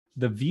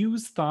The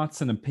views,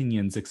 thoughts, and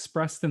opinions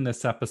expressed in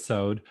this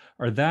episode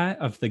are that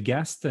of the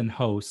guest and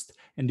host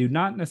and do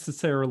not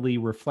necessarily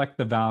reflect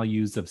the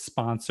values of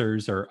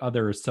sponsors or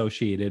other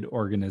associated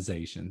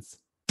organizations.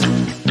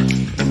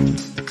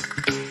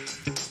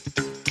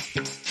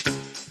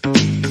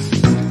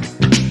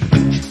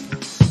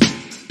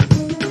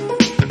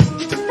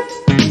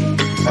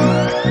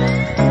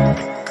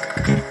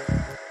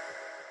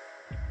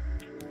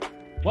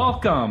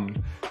 Welcome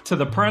to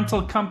the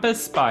Parental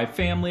Compass by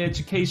Family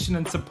Education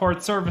and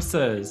Support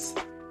Services.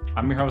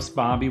 I'm your host,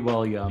 Bobby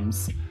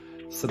Williams.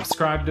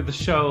 Subscribe to the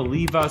show,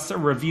 leave us a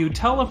review,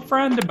 tell a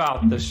friend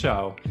about the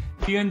show.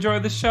 If you enjoy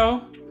the show,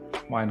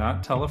 why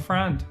not tell a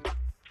friend?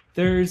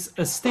 There's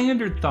a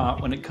standard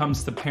thought when it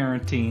comes to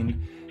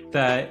parenting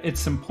that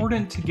it's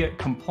important to get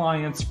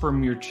compliance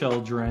from your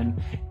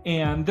children,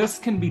 and this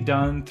can be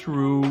done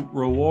through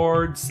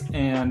rewards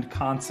and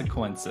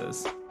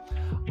consequences.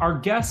 Our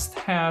guest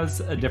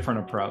has a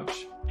different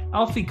approach.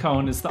 Alfie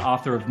Kohn is the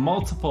author of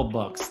multiple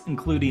books,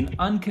 including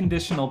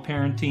Unconditional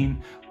Parenting,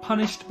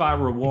 Punished by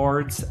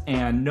Rewards,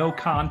 and No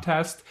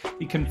Contest.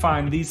 You can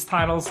find these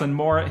titles and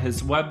more at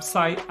his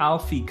website,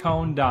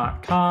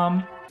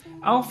 alfiekohn.com.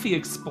 Alfie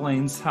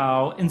explains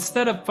how,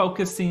 instead of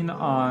focusing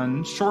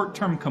on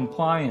short-term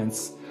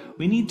compliance,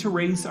 we need to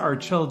raise our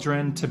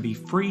children to be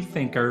free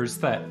thinkers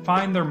that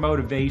find their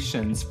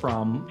motivations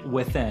from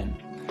within.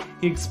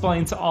 He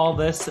explains all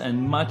this and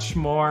much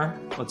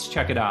more. Let's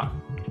check it out.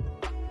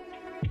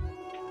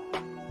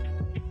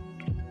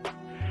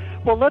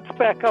 Well, let's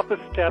back up a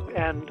step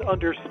and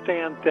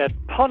understand that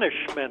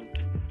punishment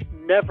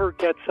never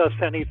gets us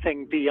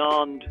anything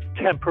beyond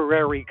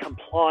temporary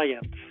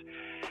compliance.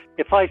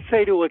 If I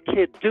say to a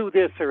kid, do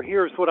this, or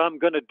here's what I'm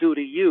going to do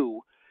to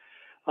you,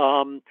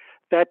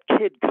 that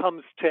kid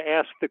comes to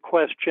ask the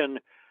question,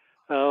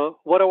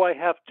 what do I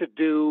have to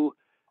do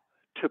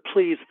to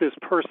please this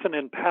person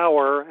in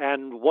power,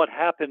 and what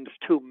happens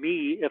to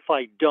me if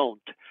I don't?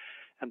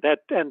 And that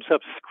ends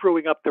up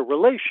screwing up the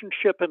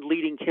relationship and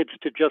leading kids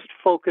to just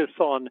focus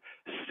on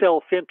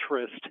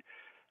self-interest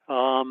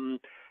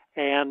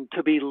and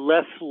to be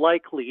less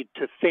likely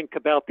to think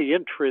about the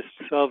interests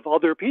of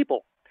other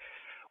people.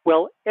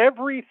 Well,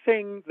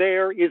 everything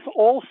there is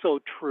also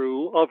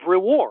true of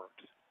rewards.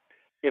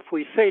 If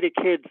we say to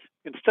kids,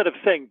 instead of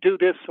saying, do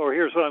this, or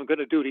here's what I'm going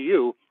to do to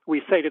you,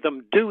 we say to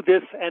them, do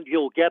this and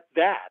you'll get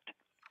that.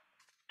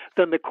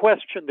 Then the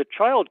question the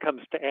child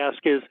comes to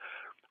ask is,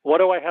 what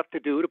do I have to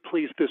do to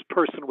please this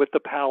person with the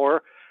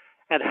power,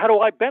 and how do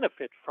I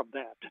benefit from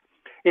that?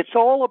 It's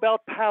all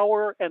about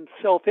power and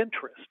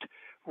self-interest.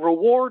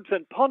 Rewards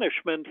and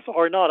punishments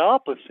are not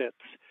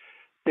opposites.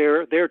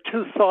 They're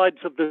two sides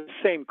of the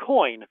same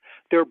coin.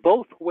 They're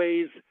both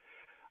ways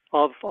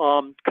of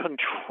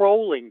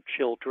controlling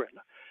children,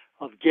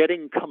 of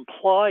getting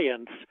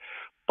compliance,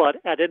 but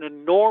at an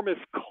enormous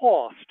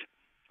cost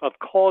of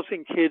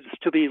causing kids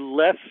to be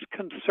less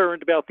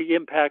concerned about the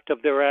impact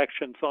of their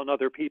actions on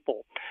other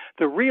people.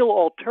 The real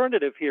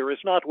alternative here is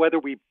not whether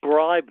we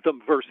bribe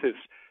them versus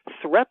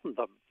threaten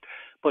them,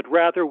 but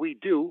rather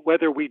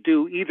whether we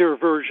do either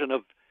version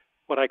of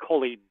what I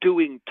call a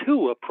doing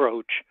to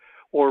approach,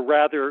 or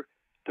rather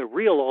the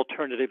real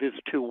alternative is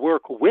to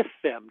work with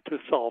them to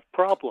solve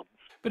problems.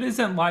 But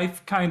isn't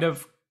life kind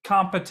of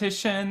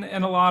competition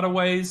in a lot of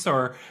ways?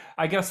 Or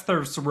I guess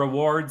there's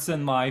rewards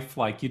in life,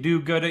 like you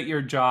do good at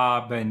your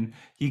job and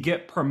you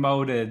get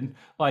promoted.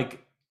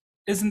 Like,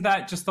 isn't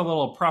that just a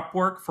little prep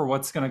work for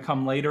what's going to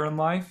come later in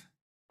life?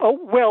 Oh,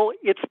 well,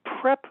 it's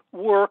prep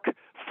work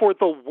for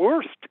the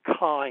worst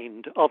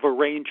kind of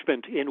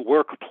arrangement in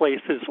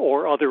workplaces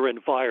or other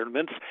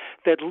environments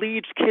that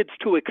leads kids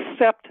to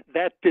accept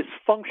that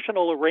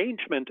dysfunctional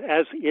arrangement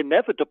as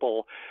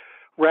inevitable,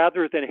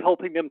 rather than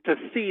helping them to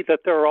see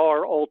that there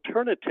are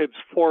alternatives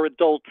for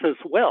adults as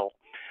well.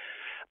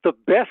 The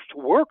best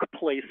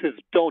workplaces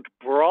don't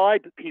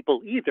bribe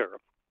people either.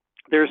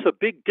 There's a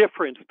big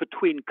difference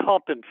between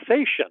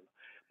compensation,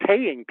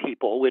 paying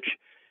people, which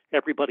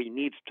everybody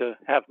needs to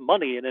have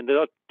money in an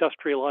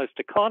industrialized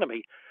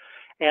economy,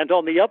 and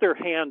on the other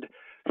hand,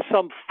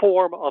 some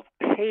form of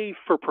pay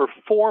for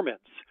performance,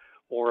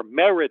 or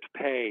merit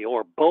pay,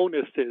 or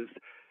bonuses,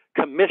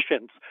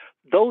 commissions.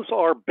 Those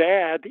are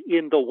bad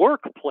in the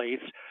workplace,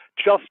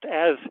 just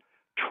as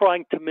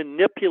trying to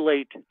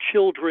manipulate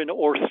children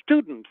or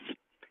students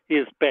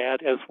is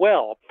bad as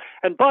well.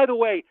 And by the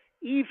way,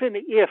 even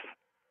if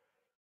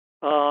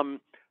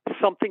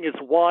something is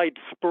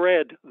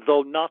widespread,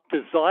 though not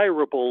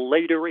desirable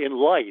later in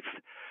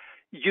life,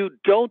 you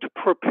don't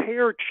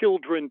prepare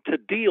children to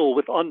deal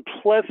with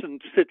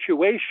unpleasant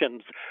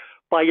situations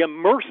by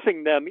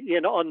immersing them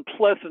in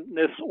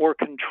unpleasantness or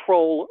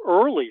control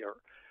earlier.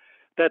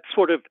 That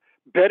sort of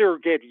better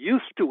get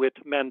used to it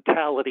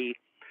mentality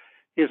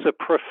is a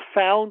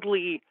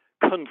profoundly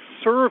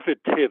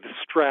conservative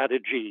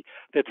strategy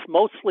that's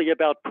mostly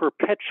about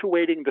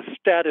perpetuating the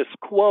status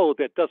quo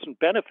that doesn't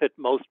benefit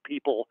most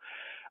people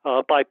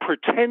by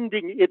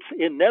pretending it's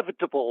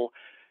inevitable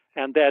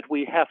and that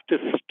we have to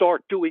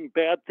start doing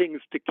bad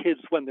things to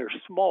kids when they're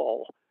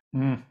small.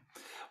 Mm.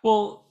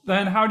 Well,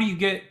 then how do you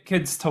get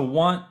kids to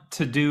want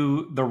to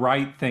do the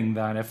right thing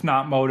then, if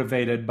not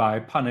motivated by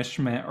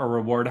punishment or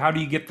reward? How do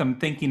you get them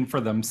thinking for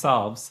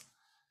themselves?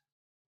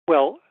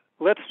 Well,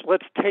 let's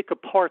take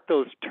apart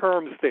those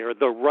terms there.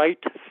 The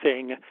right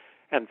thing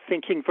and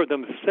thinking for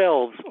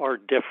themselves are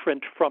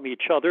different from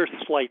each other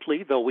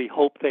slightly, though we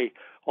hope they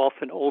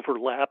often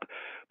overlap.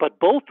 But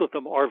both of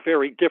them are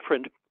very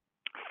different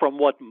from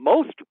what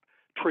most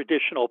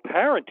traditional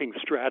parenting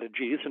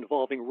strategies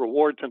involving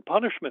rewards and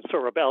punishments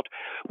are about,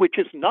 which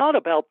is not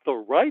about the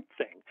right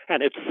thing.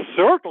 And it's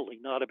certainly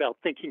not about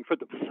thinking for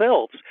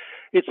themselves.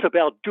 It's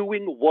about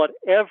doing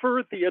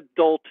whatever the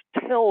adult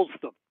tells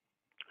them.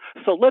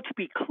 So let's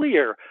be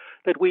clear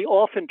that we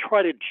often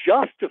try to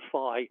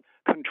justify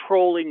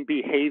controlling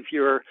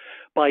behavior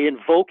by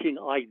invoking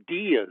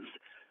ideas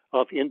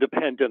of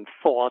independent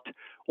thought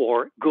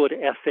or good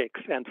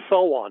ethics and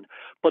so on.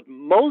 But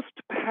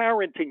most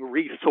parenting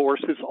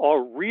resources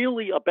are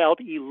really about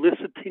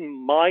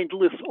eliciting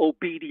mindless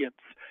obedience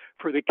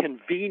for the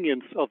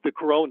convenience of the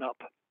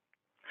grown-up.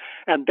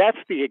 And that's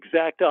the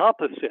exact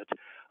opposite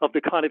of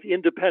the kind of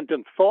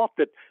independent thought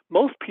that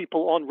most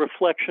people on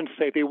reflection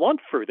say they want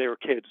for their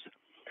kids.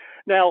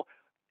 Now,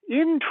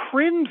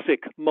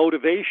 intrinsic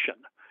motivation,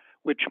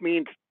 which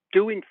means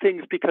doing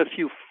things because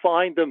you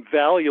find them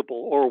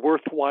valuable or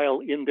worthwhile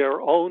in their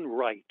own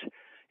right,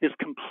 is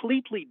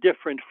completely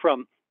different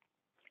from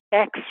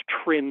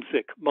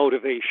extrinsic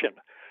motivation,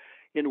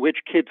 in which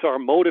kids are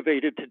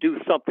motivated to do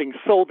something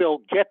so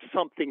they'll get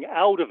something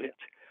out of it.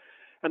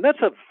 And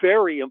that's a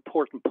very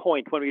important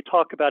point when we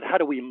talk about how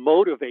do we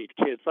motivate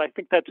kids. I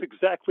think that's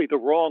exactly the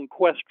wrong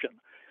question.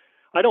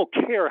 I don't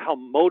care how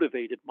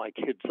motivated my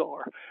kids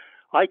are.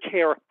 I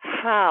care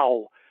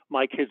how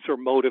my kids are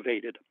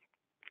motivated.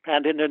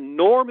 And an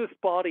enormous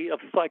body of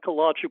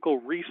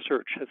psychological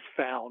research has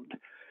found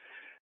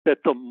that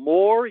the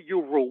more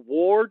you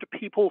reward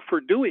people for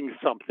doing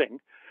something,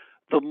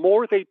 the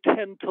more they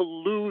tend to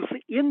lose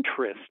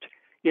interest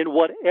in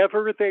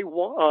whatever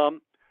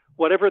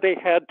they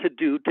had to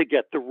do to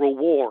get the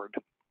reward.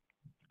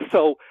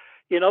 So,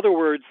 in other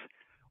words,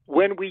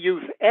 when we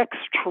use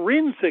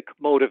extrinsic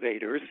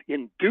motivators,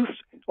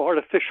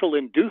 artificial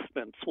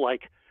inducements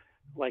like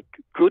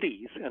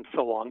goodies and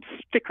so on,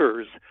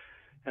 stickers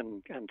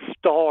and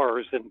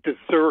stars and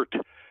dessert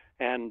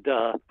and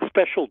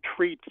special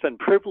treats and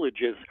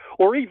privileges,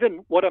 or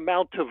even what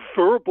amount to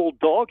verbal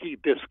doggy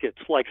biscuits,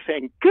 like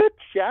saying, "good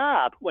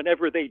job,"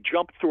 whenever they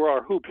jump through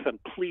our hoops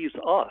and please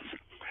us,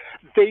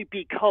 they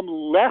become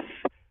less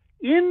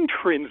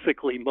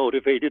intrinsically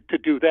motivated to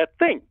do that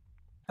thing.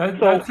 So,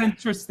 That's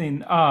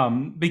interesting,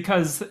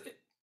 because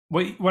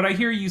what I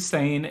hear you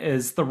saying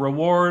is the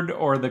reward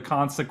or the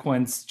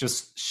consequence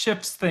just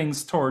shifts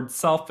things towards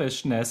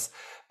selfishness.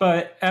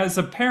 But as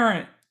a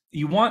parent,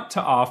 you want to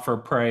offer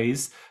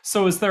praise.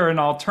 So is there an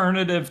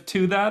alternative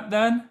to that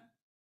then?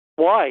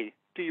 why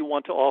do you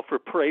want to offer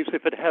praise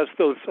if it has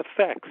those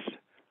effects?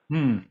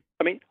 Hmm.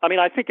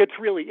 I think it's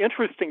really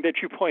interesting that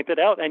you point that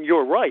out, and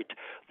you're right.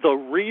 The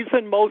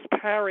reason most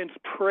parents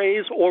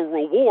praise or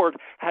reward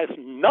has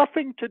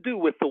nothing to do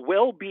with the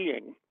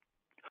well-being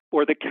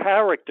or the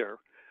character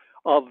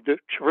of the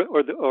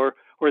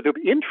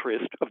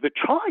interest of the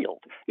child.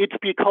 It's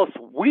because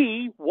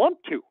we want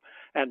to.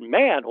 And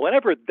man,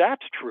 whenever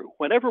that's true,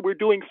 whenever we're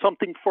doing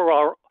something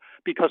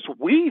because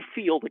we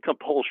feel the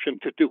compulsion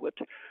to do it,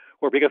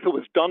 or because it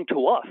was done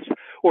to us,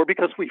 or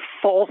because we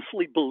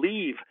falsely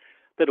believe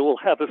that it will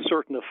have a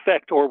certain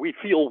effect, or we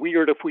feel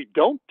weird if we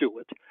don't do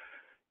it,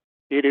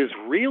 it is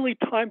really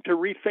time to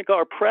rethink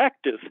our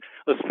practice,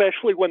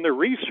 especially when the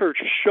research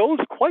shows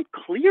quite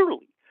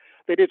clearly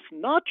that it's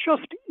not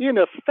just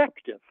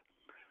ineffective,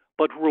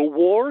 but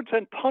rewards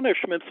and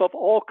punishments of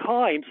all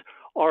kinds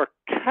are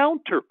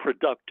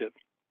counterproductive.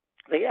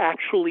 They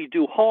actually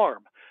do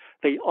harm.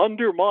 They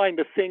undermine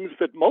the things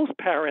that most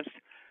parents,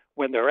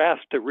 when they're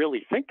asked to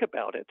really think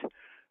about it,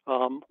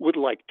 would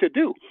like to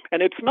do.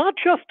 And it's not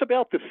just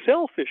about the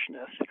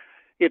selfishness.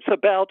 It's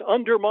about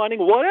undermining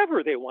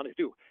whatever they want to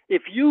do.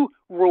 If you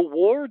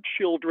reward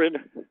children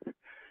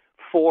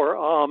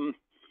for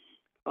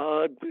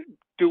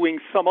doing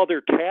some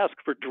other task,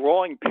 for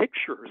drawing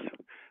pictures,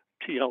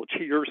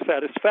 to your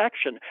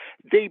satisfaction,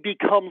 they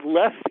become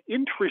less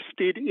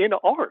interested in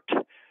art.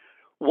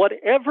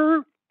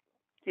 Whatever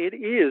it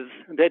is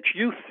that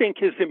you think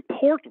is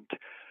important,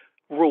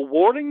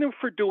 rewarding them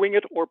for doing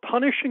it or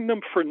punishing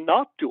them for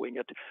not doing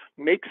it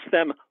makes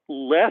them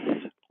less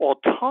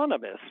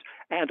autonomous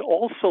and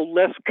also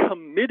less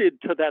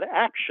committed to that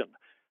action.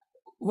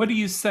 What do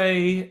you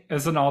say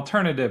as an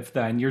alternative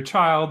then? Your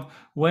child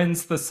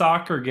wins the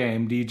soccer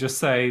game. Do you just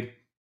say,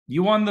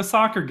 you won the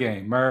soccer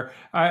game? Or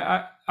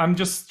I'm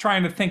just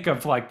trying to think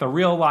of like the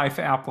real life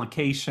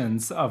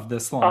applications of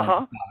this line.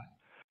 Uh-huh.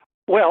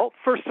 Well,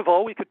 first of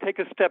all, we could take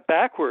a step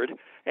backward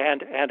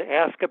and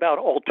ask about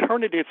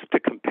alternatives to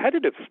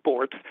competitive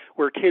sports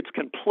where kids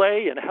can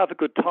play and have a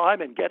good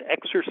time and get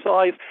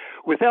exercise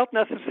without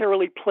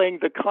necessarily playing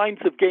the kinds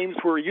of games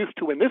we're used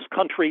to in this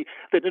country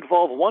that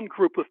involve one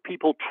group of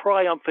people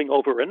triumphing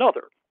over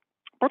another.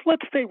 But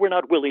let's say we're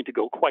not willing to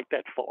go quite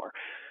that far.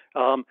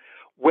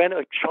 When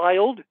a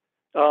child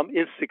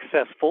is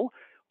successful,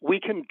 we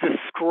can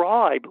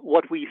describe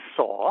what we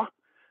saw.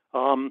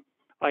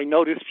 I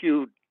noticed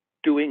you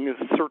doing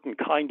a certain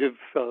kind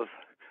of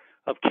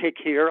kick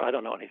here. I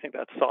don't know anything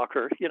about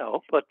soccer,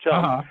 but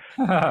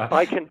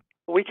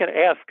we can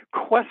ask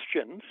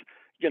questions,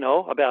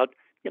 about,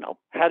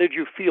 how did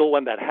you feel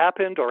when that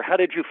happened, or how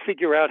did you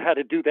figure out how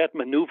to do that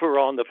maneuver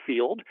on the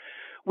field?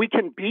 We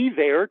can be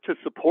there to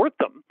support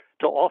them,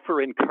 to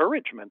offer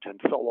encouragement and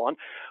so on.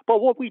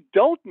 But what we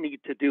don't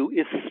need to do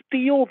is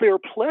steal their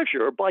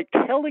pleasure by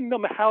telling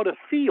them how to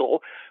feel,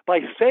 by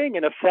saying,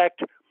 in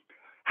effect,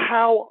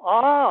 how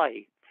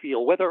I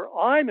feel, whether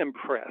I'm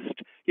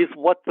impressed, is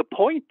what the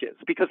point is,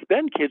 because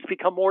then kids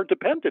become more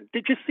dependent.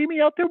 Did you see me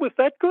out there? Was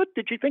that good?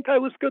 Did you think I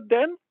was good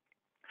then?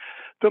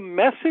 The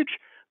message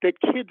that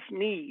kids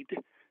need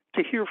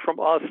to hear from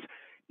us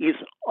is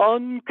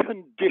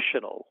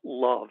unconditional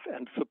love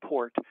and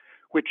support,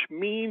 which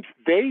means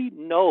they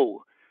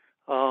know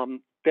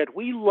that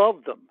we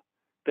love them,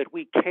 that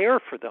we care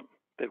for them,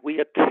 that we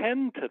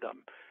attend to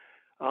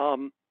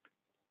them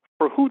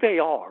for who they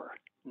are,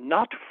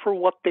 not for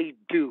what they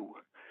do.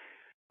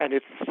 And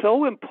it's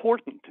so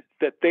important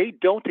that they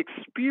don't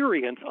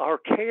experience our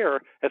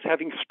care as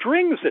having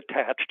strings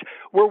attached,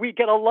 where we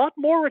get a lot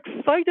more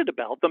excited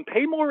about them,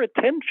 pay more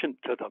attention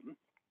to them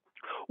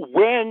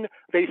when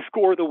they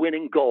score the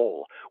winning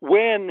goal,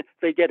 when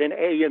they get an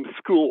A in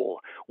school,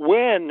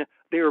 when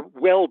they're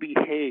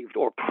well-behaved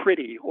or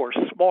pretty or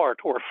smart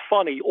or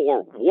funny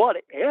or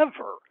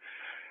whatever.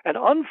 And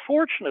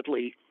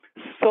unfortunately,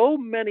 so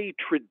many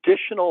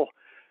traditional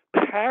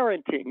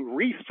parenting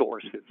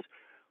resources,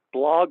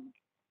 blog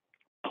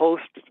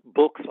posts,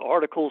 books,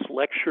 articles,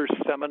 lectures,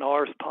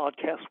 seminars,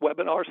 podcasts,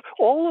 webinars,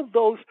 all of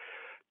those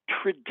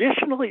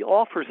traditionally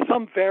offer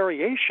some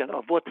variation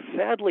of what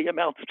sadly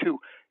amounts to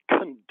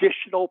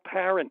conditional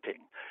parenting.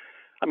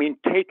 I mean,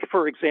 take,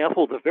 for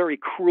example, the very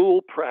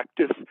cruel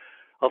practice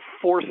of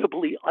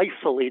forcibly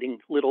isolating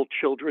little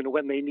children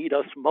when they need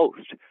us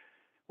most,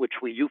 which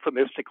we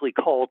euphemistically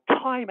call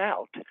time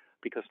out,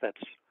 because that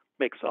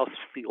makes us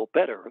feel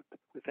better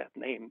with that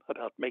name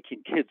about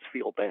making kids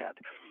feel bad,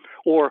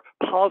 or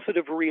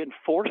positive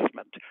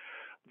reinforcement.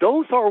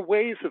 Those are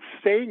ways of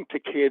saying to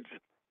kids,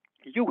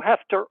 you have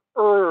to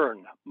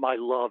earn my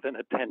love and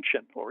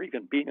attention, or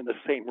even being in the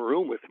same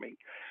room with me.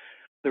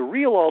 The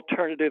real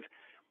alternative,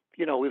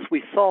 is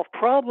we solve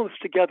problems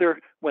together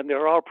when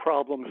there are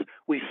problems.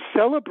 We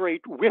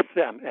celebrate with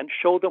them and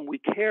show them we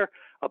care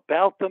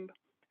about them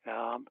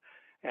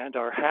and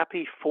are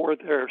happy for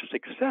their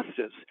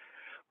successes.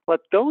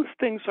 But those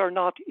things are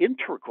not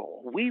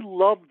integral. We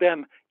love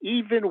them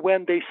even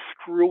when they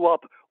screw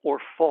up or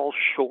fall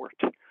short.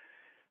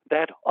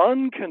 That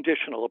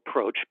unconditional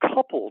approach,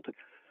 coupled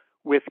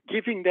with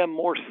giving them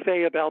more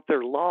say about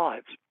their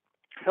lives,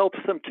 helps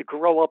them to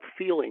grow up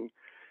feeling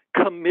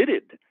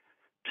committed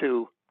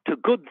to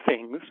good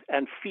things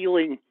and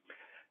feeling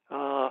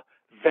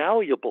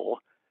valuable,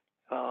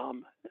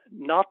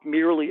 not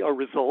merely a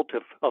result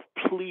of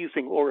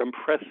pleasing or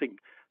impressing.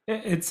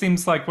 It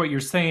seems like what you're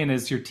saying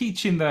is you're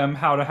teaching them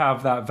how to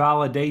have that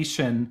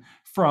validation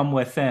from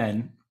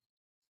within.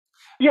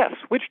 Yes,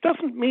 which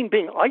doesn't mean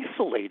being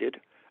isolated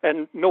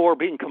and nor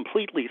being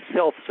completely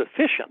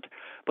self-sufficient,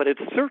 but it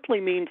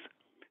certainly means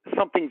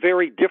something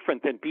very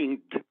different than being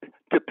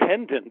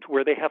dependent,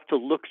 where they have to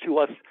look to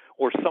us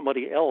or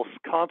somebody else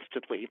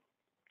constantly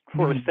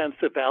for a sense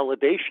of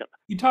validation.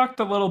 You talked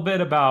a little bit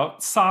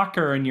about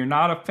soccer, and you're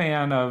not a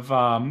fan of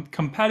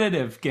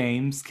competitive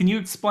games. Can you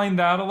explain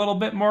that a little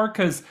bit more?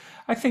 Because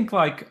I think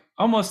like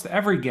almost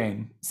every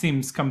game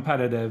seems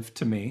competitive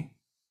to me.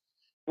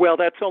 Well,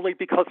 that's only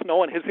because no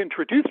one has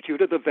introduced you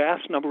to the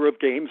vast number of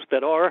games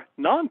that are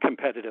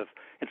non-competitive.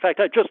 In fact,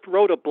 I just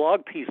wrote a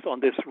blog piece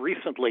on this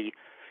recently,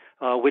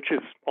 which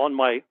is on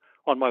my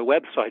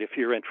website if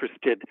you're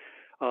interested,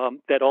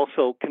 that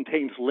also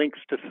contains links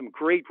to some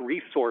great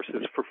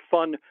resources for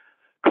fun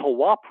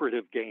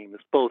cooperative games,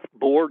 both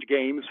board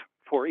games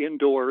for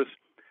indoors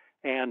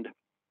and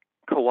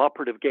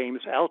cooperative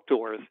games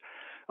outdoors.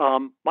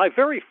 My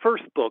very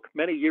first book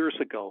many years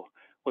ago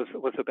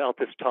was about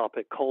this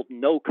topic, called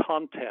No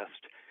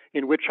Contest,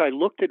 in which I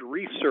looked at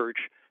research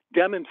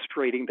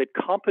demonstrating that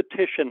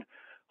competition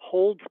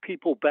holds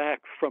people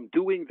back from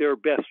doing their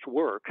best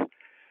work,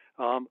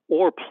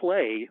 or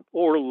play,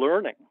 or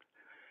learning,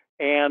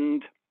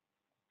 and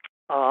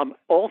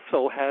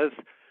also has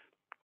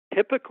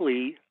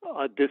typically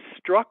a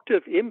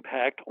destructive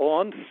impact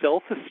on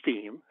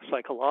self-esteem,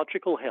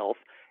 psychological health,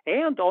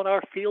 and on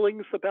our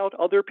feelings about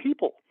other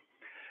people.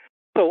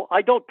 So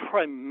I don't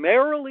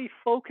primarily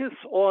focus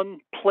on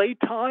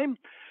playtime.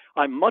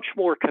 I'm much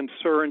more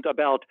concerned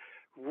about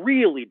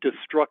really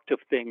destructive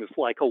things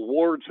like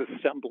awards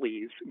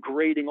assemblies,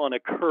 grading on a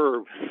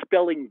curve,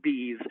 spelling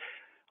bees,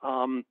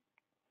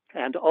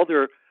 and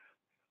other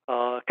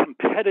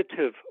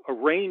competitive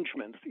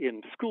arrangements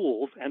in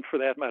schools, and for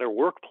that matter,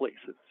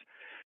 workplaces,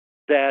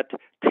 that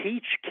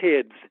teach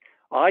kids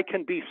I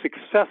can be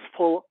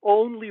successful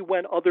only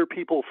when other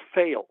people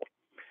fail.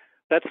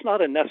 That's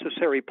not a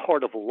necessary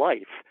part of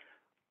life.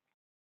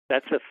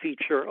 That's a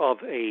feature of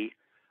a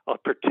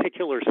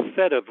particular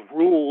set of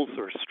rules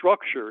or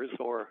structures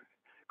or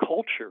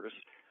cultures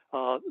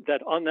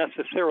that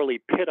unnecessarily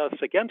pit us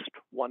against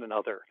one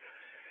another.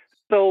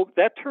 So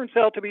that turns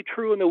out to be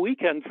true in the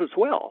weekends as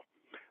well.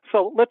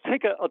 So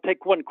I'll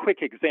take one quick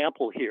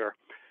example here.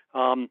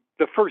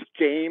 The first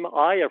game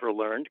I ever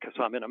learned, because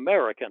I'm an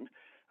American,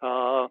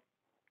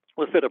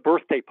 was at a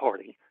birthday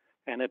party,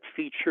 and it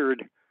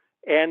featured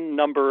N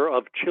number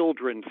of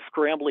children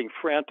scrambling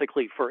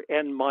frantically for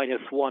N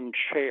minus one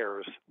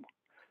chairs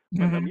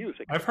when the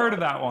music I've stopped. heard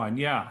of that one,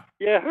 yeah.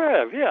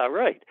 Yeah,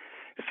 right.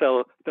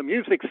 So the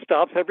music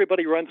stops,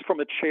 everybody runs from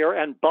a chair,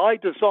 and by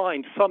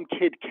design, some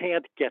kid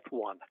can't get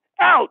one.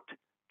 Out!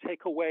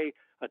 Take away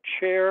a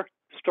chair,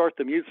 start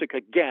the music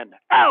again.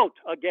 Out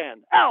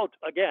again, out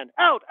again,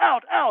 out,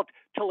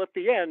 till at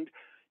the end,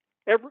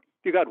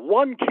 you got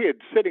one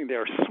kid sitting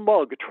there,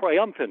 smug,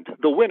 triumphant,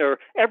 the winner,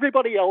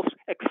 everybody else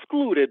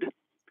excluded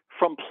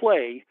from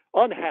play,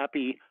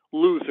 unhappy,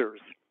 losers.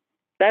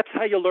 That's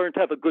how you learn to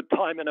have a good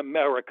time in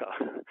America.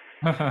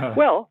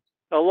 Well,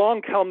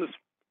 along comes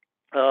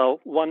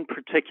one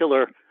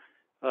particular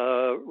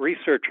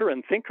researcher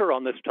and thinker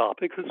on this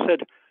topic who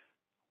said,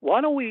 why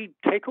don't we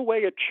take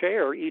away a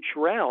chair each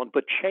round,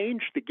 but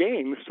change the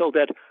game so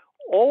that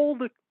all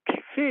the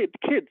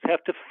kids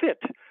have to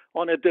fit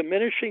on a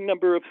diminishing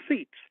number of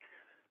seats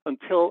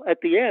until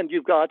at the end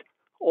you've got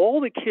all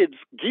the kids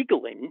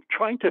giggling,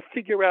 trying to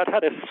figure out how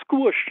to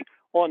squish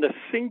on a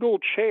single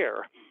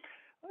chair.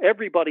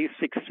 Everybody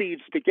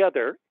succeeds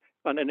together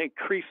on an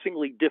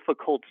increasingly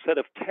difficult set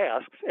of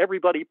tasks.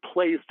 Everybody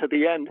plays to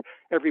the end.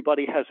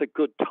 Everybody has a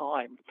good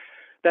time.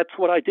 That's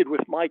what I did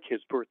with my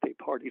kids' birthday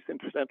parties,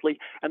 incidentally.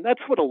 And that's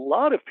what a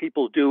lot of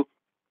people do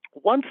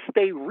once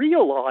they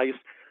realize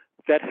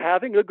that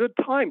having a good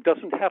time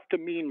doesn't have to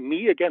mean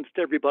me against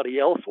everybody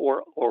else,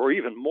 or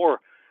even more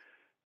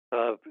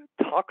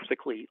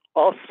toxically,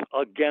 us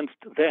against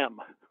them.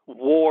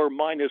 War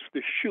minus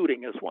the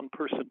shooting, as one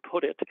person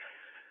put it.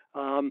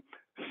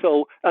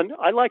 And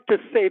I like to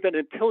say that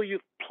until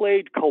you've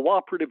played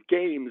cooperative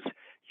games,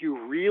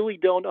 you really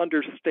don't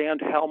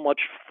understand how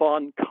much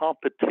fun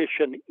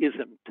competition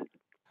isn't.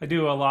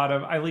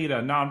 I lead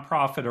a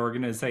nonprofit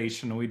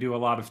organization. We do a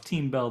lot of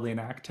team building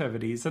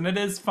activities, and it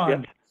is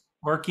fun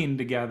working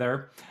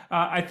together.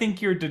 I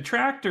think your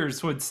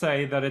detractors would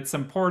say that it's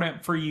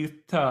important for youth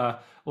to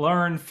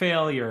learn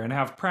failure and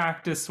have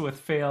practice with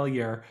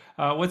failure.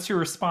 What's your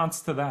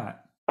response to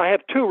that? I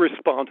have two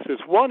responses.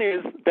 One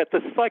is that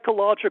the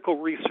psychological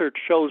research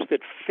shows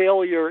that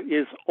failure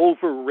is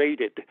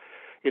overrated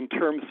in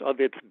terms of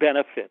its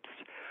benefits.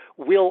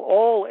 We'll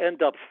all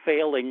end up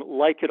failing,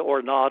 like it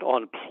or not,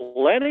 on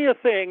plenty of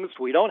things.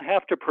 We don't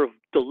have to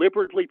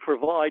deliberately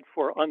provide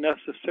for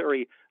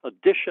unnecessary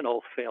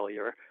additional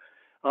failure.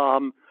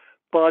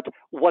 But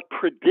what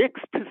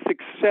predicts to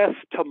success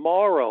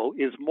tomorrow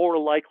is more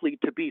likely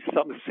to be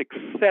some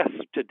success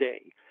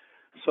today.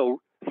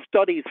 So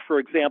studies, for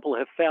example,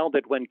 have found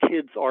that when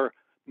kids are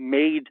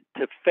made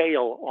to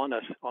fail on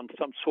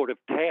some sort of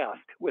task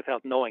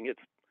without knowing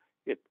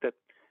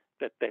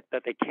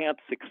that they can't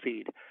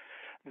succeed,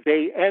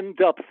 they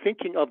end up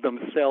thinking of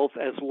themselves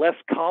as less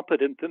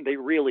competent than they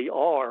really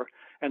are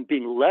and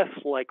being less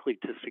likely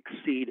to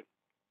succeed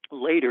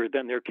later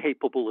than they're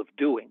capable of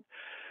doing.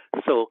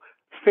 So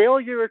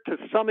failure to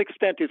some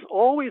extent is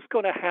always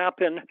going to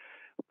happen,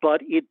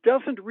 but it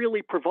doesn't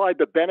really provide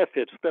the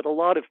benefits that a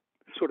lot of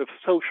sort of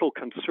social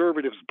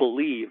conservatives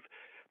believe.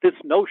 This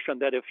notion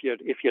that if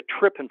you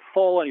trip and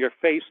fall on your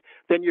face,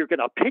 then you're going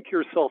to pick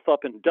yourself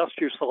up and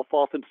dust yourself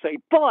off and say,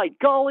 by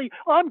golly,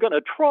 I'm going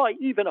to try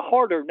even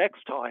harder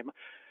next time.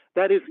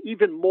 That is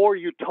even more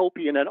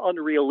utopian and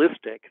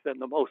unrealistic than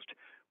the most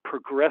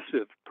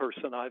progressive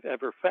person I've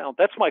ever found.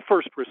 That's my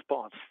first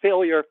response.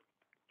 Failure,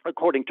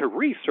 according to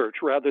research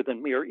rather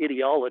than mere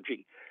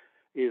ideology,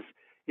 is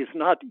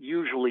not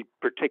usually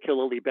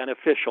particularly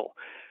beneficial.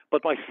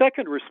 But my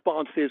second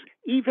response is,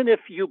 even if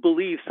you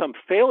believe some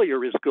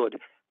failure is good,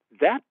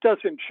 that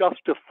doesn't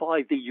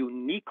justify the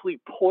uniquely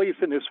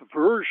poisonous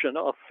version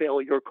of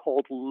failure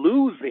called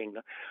losing,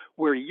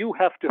 where you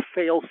have to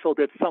fail so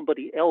that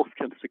somebody else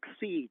can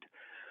succeed.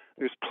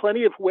 There's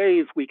plenty of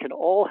ways we can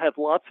all have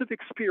lots of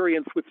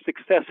experience with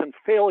success and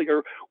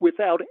failure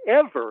without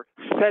ever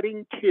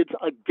setting kids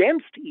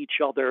against each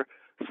other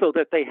so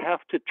that they have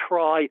to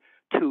try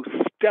to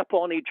step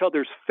on each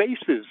other's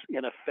faces,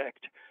 in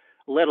effect,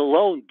 let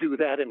alone do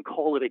that and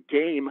call it a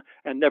game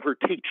and never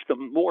teach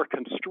them more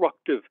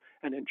constructive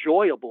and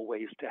enjoyable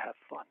ways to have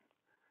fun.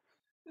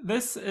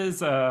 This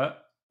is a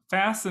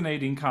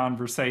fascinating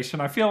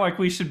conversation. I feel like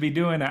we should be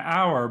doing an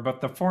hour,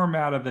 but the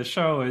format of the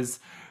show is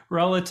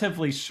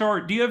relatively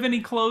short. Do you have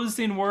any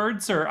closing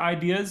words or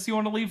ideas you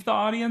want to leave the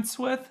audience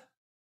with?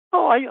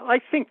 Oh, I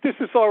think this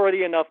is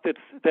already enough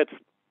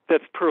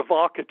that's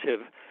provocative.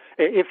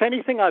 If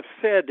anything I've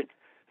said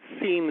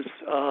seems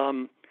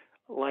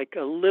like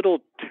a little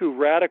too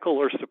radical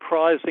or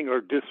surprising or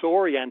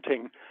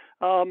disorienting,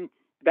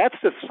 That's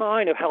the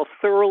sign of how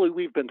thoroughly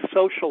we've been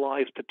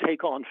socialized to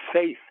take on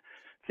faith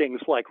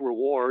things like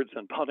rewards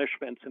and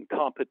punishments and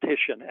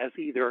competition as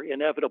either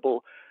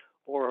inevitable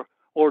or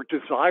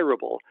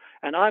desirable.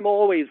 And I'm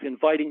always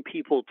inviting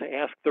people to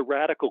ask the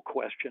radical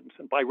questions.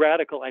 And by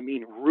radical, I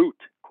mean root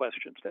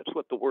questions. That's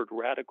what the word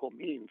radical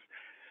means.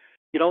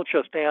 You don't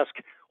just ask,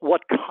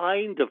 what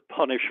kind of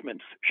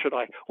punishments should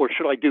I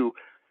do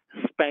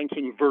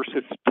spanking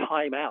versus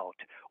timeout?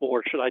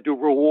 Or should I do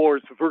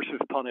rewards versus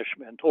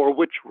punishment? Or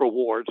which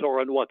rewards? Or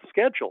on what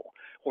schedule?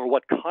 Or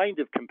what kind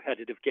of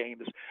competitive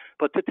games?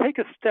 But to take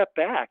a step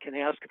back and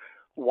ask,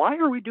 why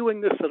are we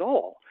doing this at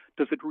all?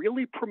 Does it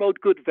really promote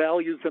good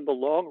values in the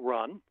long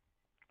run?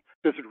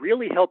 Does it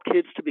really help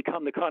kids to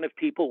become the kind of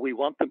people we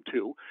want them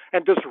to?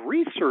 And does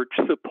research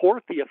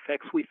support the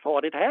effects we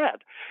thought it had?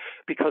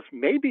 Because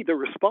maybe the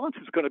response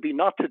is going to be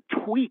not to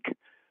tweak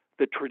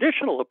the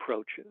traditional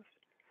approaches,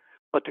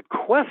 but to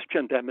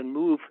question them and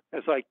move,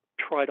 as I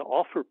try to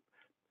offer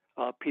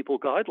people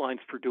guidelines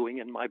for doing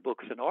in my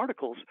books and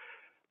articles,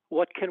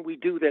 what can we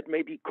do that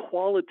may be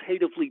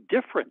qualitatively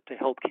different to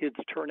help kids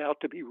turn out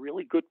to be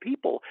really good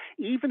people,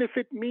 even if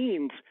it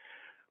means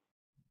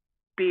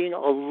being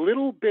a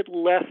little bit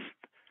less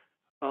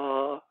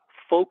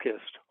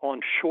focused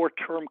on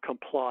short-term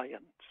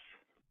compliance.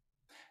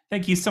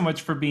 Thank you so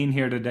much for being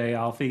here today,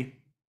 Alfie.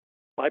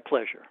 My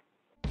pleasure.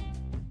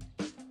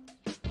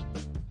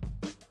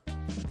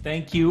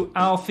 Thank you,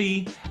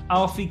 Alfie.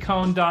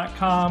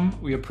 AlfieKohn.com.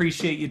 We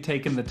appreciate you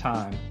taking the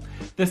time.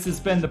 This has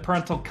been The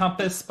Parental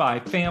Compass by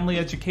Family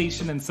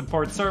Education and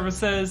Support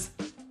Services.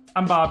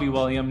 I'm Bobby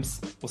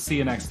Williams. We'll see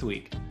you next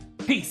week.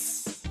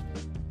 Peace.